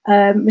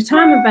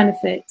retirement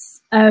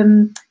benefits,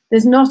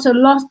 there's not a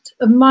lot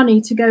of money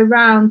to go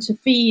round to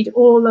feed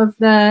all of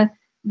the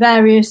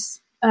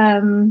various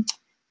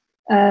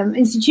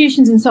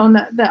institutions and so on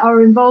that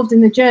are involved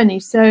in the journey.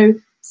 So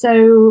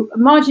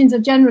margins are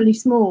generally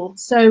small.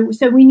 So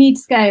we need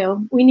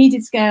scale. We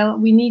needed scale.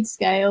 We need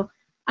scale.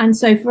 And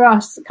so for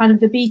us, kind of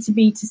the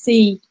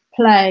B2B2C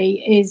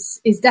play is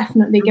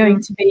definitely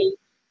going to be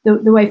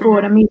the way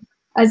forward. I mean,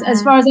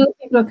 as far as other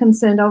people are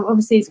concerned,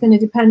 obviously it's going to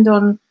depend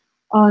on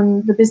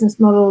the business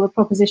model, the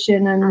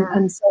proposition,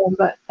 and so on.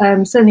 But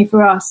certainly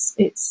for us,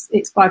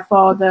 it's by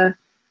far the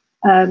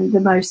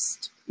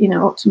most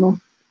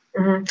optimal.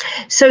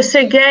 So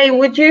Sergey,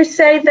 would you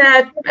say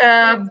that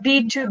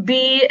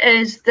B2B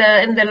is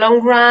in the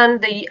long run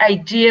the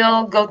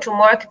ideal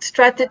go-to-market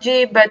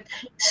strategy, but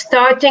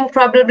starting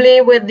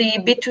probably with the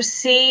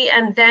B2C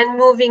and then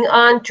moving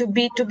on to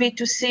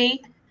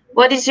B2B2C?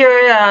 What is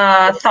your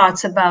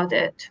thoughts about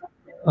it?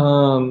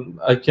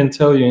 I can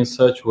tell you in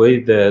such way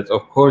that,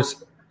 of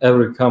course,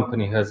 every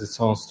company has its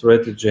own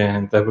strategy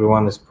and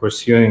everyone is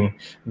pursuing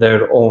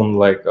their own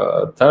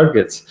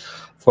targets.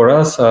 For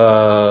us,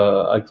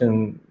 I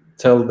can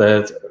tell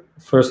that,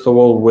 first of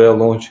all, we are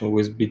launching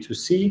with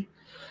B2C,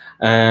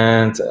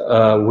 and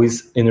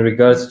in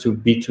regards to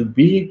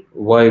B2B,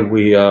 why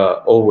we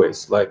are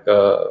always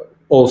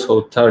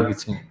also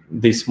targeting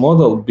this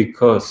model,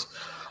 because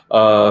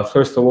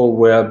first of all,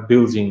 we are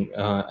building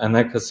an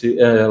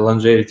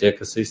longevity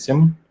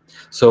ecosystem.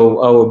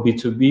 So our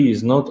B2B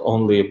is not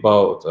only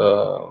about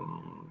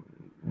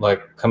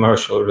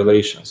commercial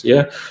relations.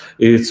 Yeah,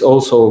 it's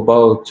also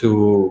about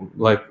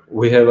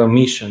we have a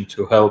mission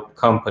to help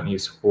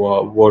companies who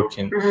are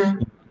working in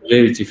the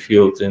longevity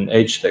field, in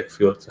age tech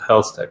field,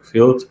 health tech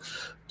field,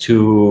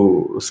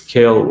 to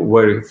scale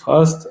very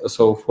fast.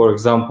 So for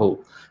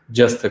example,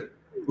 just a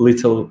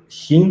little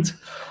hint,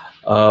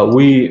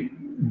 we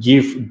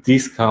give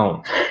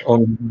discount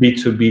on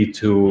B2B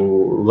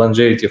to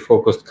longevity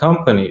focused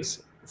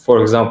companies,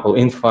 for example,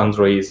 in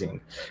fundraising,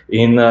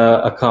 in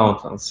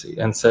accountancy,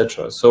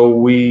 etc. So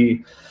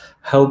we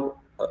help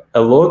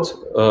a lot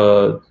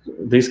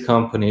these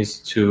companies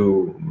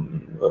to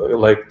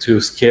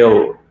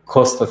scale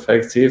cost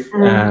effective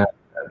and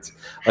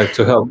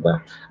to help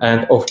them.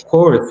 And of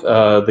course,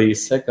 the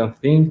second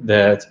thing,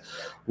 that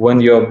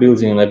when you are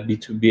building a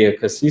B2B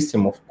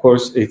ecosystem, of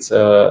course, it's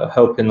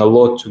helping a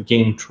lot to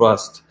gain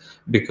trust,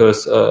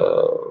 because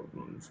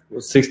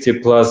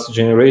 60+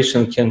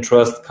 generation can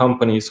trust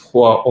companies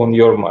who are on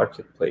your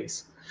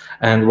marketplace.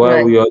 And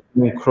while you are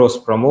doing cross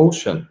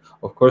promotion,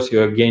 of course,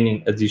 you are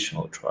gaining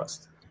additional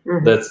trust.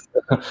 That's,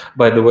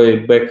 by the way,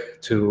 back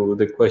to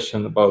the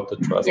question about the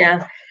trust.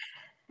 Yeah.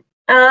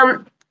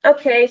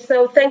 Okay,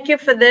 so thank you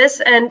for this.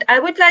 And I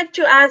would like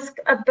to ask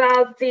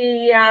about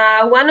the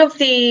one of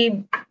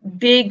the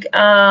big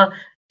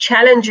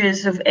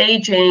challenges of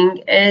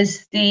aging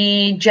is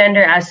the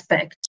gender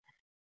aspect.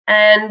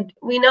 And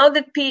we know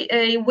that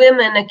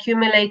women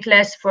accumulate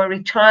less for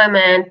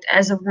retirement,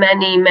 as of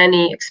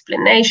many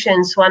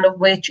explanations, one of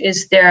which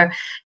is their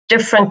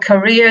different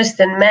careers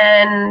than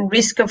men,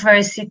 risk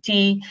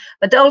aversity,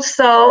 but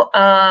also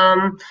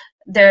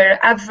their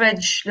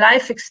average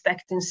life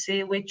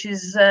expectancy, which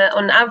is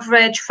on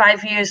average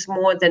 5 years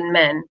more than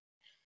men.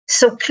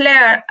 So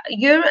Claire,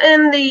 you're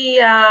in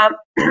the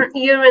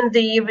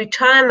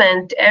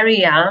retirement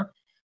area,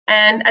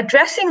 and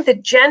addressing the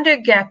gender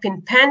gap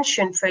in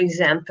pension, for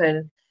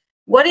example,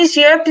 what is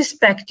your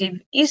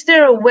perspective? Is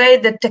there a way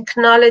that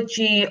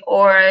technology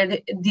or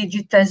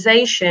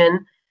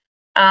digitization,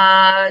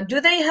 do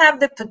they have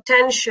the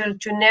potential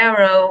to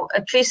narrow,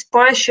 at least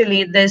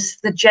partially, the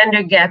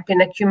gender gap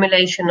in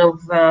accumulation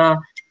of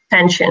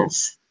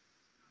pensions?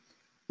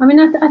 I mean,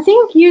 I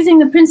think using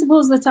the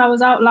principles that I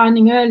was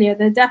outlining earlier,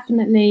 there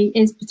definitely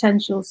is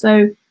potential.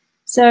 So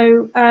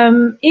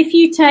if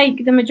you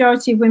take the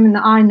majority of women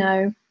that I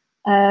know,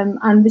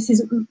 and this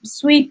is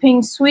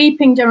sweeping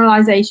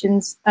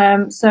generalizations,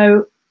 not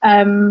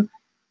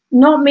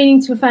meaning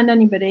to offend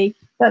anybody,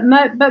 but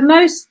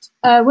most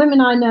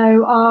women I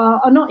know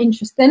are not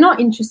interested. They're not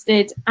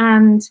interested,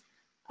 and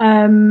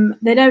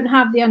they don't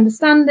have the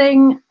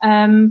understanding,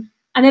 and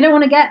they don't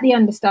want to get the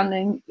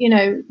understanding. You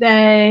know,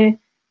 they're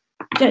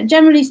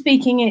generally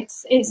speaking,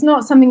 it's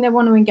not something they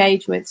want to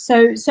engage with.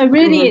 So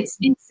really,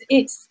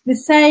 it's the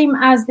same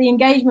as the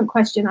engagement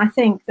question, I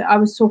think, that I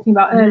was talking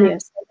about earlier.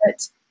 So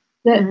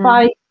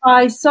that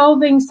by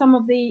solving some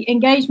of the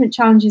engagement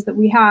challenges that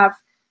we have,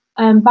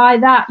 by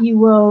that you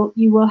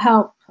will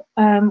help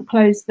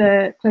close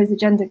the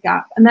gender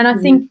gap. And then I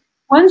think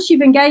once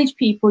you've engaged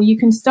people, you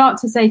can start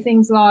to say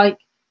things like,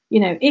 you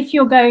know, if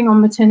you're going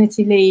on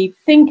maternity leave,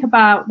 think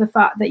about the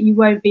fact that you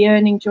won't be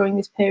earning during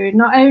this period,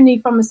 not only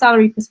from a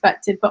salary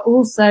perspective, but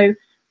also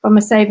from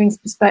a savings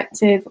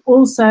perspective.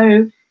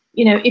 Also,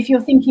 you know, if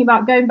you're thinking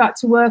about going back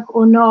to work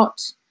or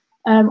not,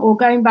 or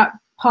going back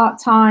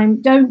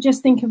part-time, don't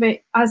just think of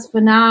it as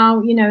for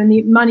now, you know, and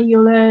the money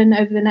you'll earn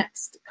over the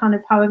next kind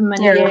of however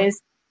many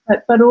years,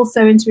 but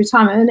also into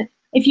retirement. And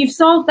if you've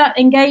solved that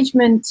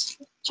engagement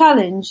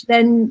challenge,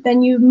 then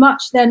you're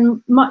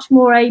much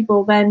more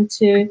able then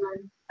to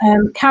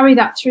carry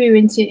that through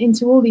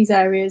into all these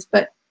areas.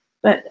 But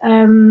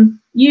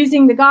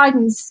using the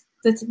guidance,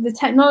 the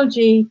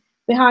technology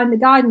behind the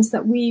guidance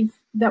that we've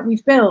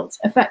built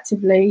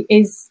effectively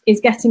is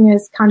getting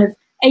us kind of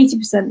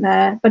 80%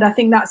 there. But I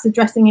think that's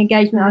addressing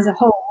engagement as a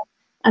whole.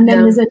 And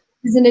then there's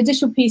an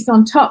additional piece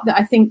on top that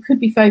I think could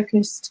be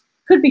focused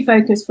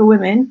for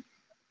women.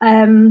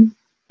 I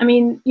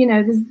mean, you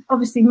know, there's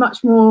obviously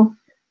much more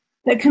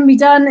that can be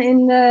done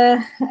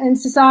in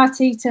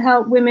society to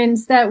help women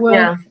stay at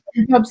work,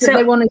 jobs that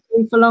they want to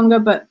do for longer,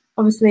 but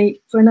obviously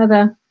for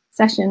another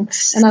session,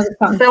 another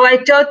time. So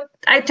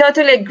I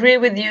totally agree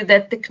with you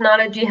that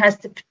technology has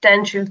the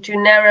potential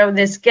to narrow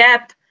this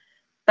gap,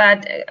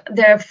 but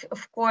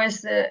of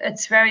course,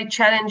 it's very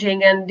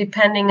challenging, and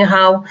depending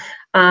how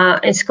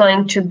it's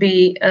going to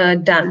be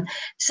done.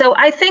 So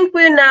I think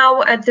we're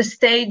now at the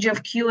stage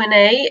of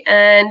Q&A,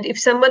 and if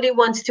somebody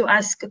wants to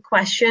ask a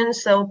question,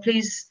 so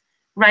please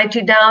write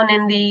it down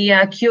in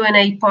the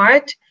Q&A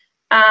part.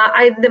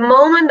 At the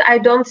moment, I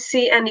don't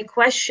see any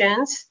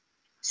questions.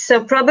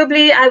 So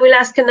probably I will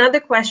ask another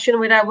question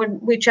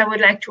which I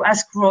would like to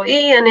ask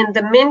Roee. And in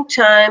the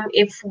meantime,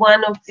 if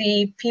one of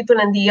the people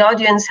in the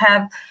audience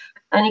have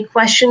any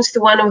questions to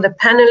one of the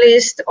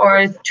panelists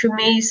or to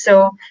me,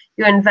 so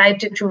you're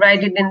invited to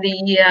write it in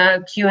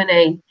the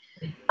Q&A.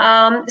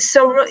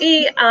 So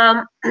Roee,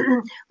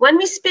 when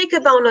we speak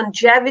about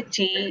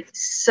longevity,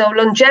 so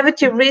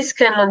longevity risk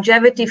and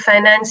longevity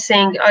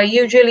financing are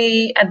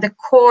usually at the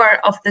core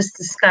of these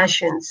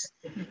discussions.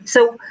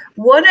 So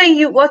what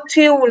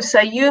tools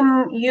are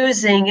you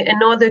using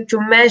in order to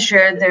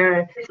measure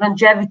their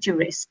longevity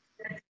risk?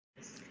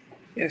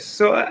 Yes,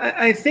 so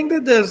I think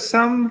that there's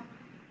some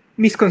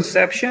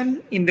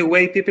misconception in the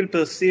way people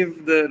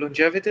perceive the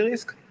longevity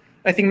risk.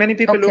 I think many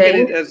people look at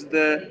it as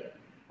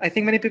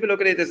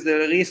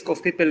the risk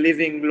of people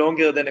living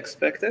longer than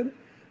expected.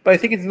 But I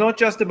think it's not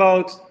just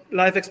about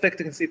life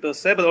expectancy per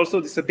se, but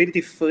also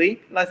disability-free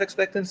life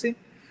expectancy.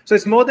 So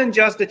it's more than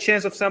just the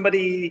chance of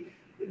somebody,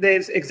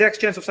 there's exact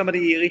chance of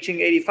somebody reaching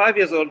 85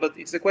 years old, but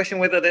it's a question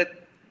whether that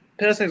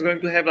person is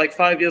going to have like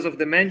 5 years of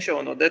dementia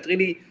or not. That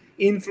really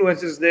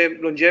influences the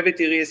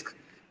longevity risk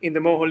in the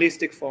more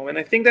holistic form. And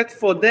I think that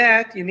for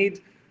that, you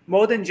need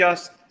more than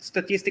just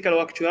statistical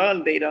or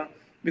actuarial data,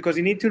 because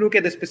you need to look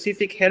at the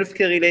specific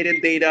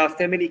healthcare-related data,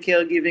 family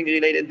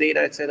caregiving-related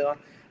data, etc.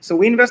 So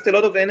we invest a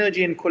lot of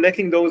energy in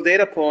collecting those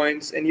data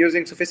points and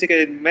using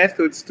sophisticated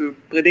methods to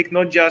predict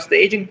not just the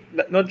aging,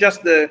 not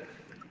just the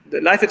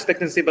life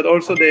expectancy, but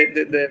also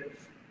the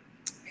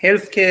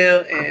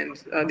healthcare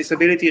and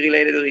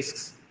disability-related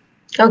risks.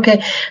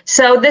 Okay,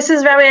 so this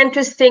is very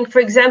interesting. For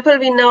example,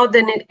 we know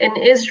that in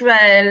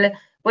Israel,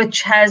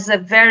 which has a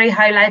very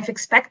high life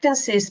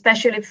expectancy,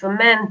 especially for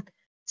men,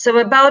 so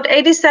about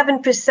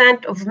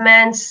 87% of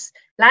men's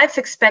life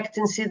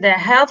expectancy, they're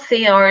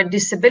healthy or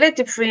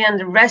disability-free, and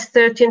the rest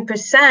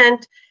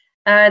 13%,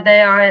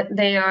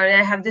 they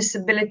have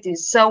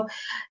disabilities. So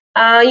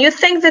you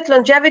think that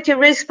longevity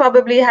risk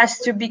probably has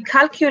to be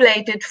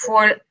calculated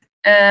for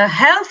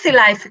healthy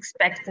life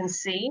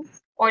expectancy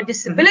or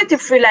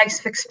disability-free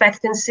life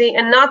expectancy,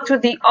 and not to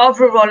the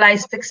overall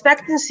life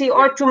expectancy,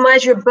 or to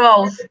measure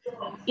both?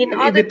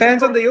 It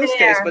depends on the use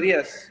case, but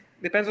yes.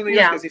 Depends on the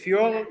use case.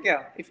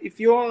 If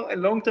you are a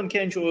long-term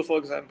care insurer, for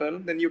example,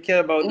 then you care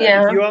about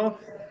that.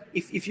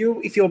 If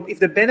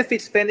the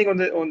benefit spending on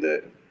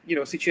the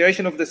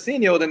situation of the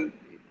senior, then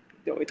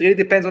it really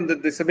depends on the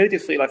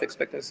disability-free life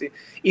expectancy.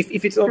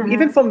 If it's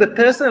even from the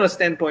personal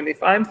standpoint,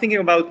 if I'm thinking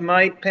about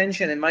my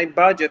pension and my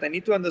budget, I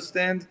need to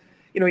understand,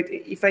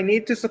 if I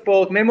need to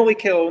support memory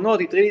care or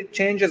not, it really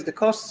changes the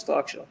cost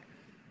structure.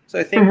 So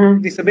I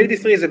think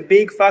disability-free is a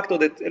big factor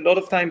that a lot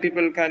of time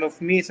people kind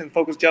of miss and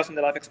focus just on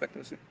the life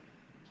expectancy.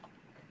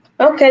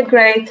 Okay,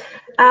 great.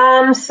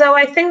 So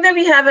I think that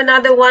we have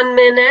another 1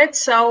 minute.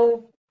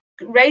 So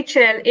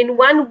Rachel, in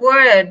one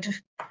word,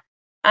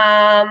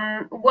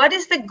 what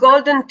is the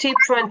golden tip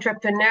for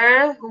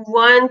entrepreneurs who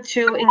want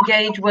to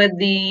engage with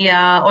the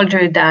older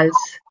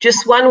adults?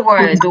 Just one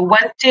word or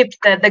one tip,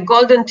 the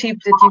golden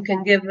tip that you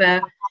can give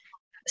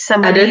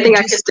somebody? I don't think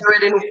I can do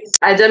it in.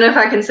 I don't know if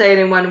I can say it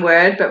in one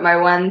word, but my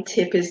one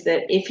tip is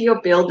that if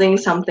you're building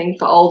something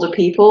for older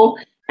people,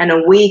 and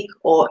a week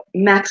or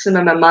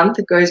maximum a month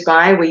goes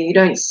by where you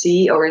don't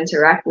see or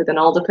interact with an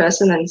older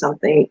person, then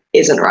something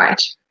isn't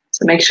right.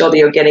 So make sure that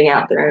you're getting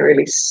out there and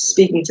really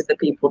speaking to the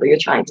people that you're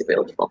trying to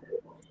build for.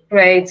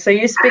 Great. So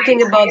you're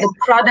speaking about the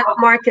product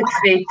market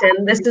fit,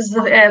 and this is,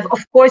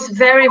 of course,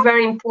 very,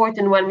 very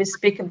important when we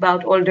speak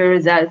about older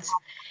adults.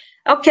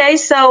 Okay,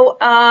 so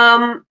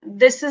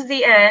this is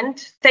the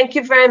end. Thank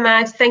you very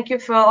much. Thank you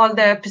for all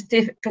the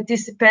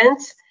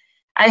participants.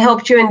 I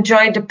hope you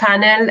enjoyed the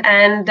panel,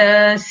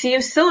 and see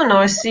you soon,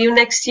 or see you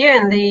next year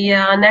in the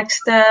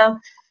next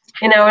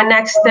in our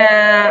next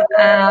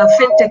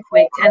FinTech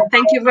week. And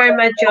thank you very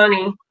much,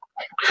 Johnny,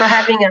 for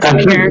having us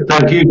here.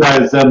 Thank you,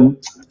 guys.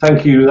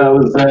 Thank you.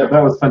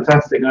 That was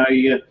fantastic.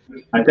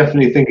 I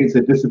definitely think it's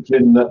a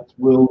discipline that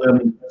will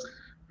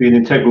be an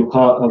integral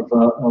part of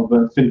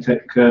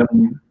FinTech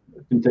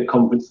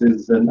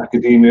conferences and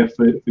academia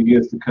for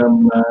years to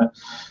come.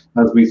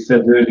 As we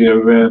said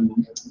earlier,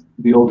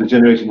 the older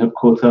generation have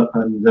caught up,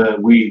 and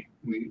we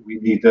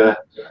need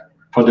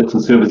products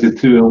and services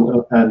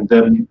too. And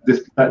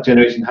that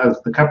generation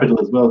has the capital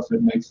as well, so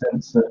it makes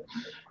sense.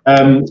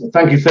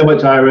 Thank you so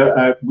much,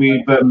 Ira.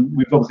 We've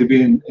obviously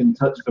been in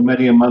touch for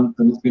many a month,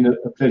 and it's been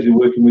a pleasure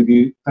working with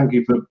you. Thank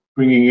you for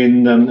bringing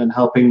in and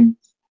helping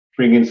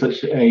bring in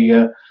such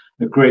a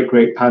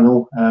great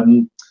panel.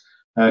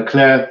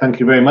 Claire, thank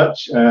you very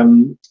much.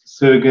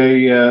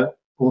 Sergey,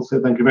 also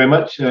thank you very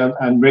much,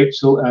 and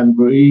Rachel and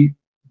Roee,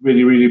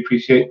 really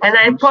appreciate. And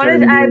I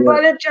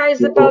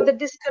apologize about the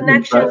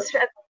disconnections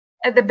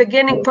at the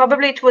beginning.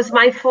 Probably it was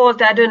my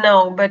fault, I don't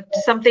know, but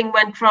something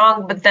went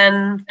wrong. But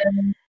then,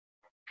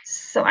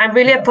 so I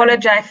really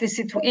apologize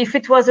if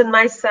it was on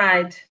my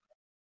side.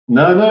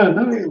 No,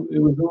 it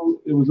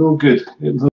was all good. It was all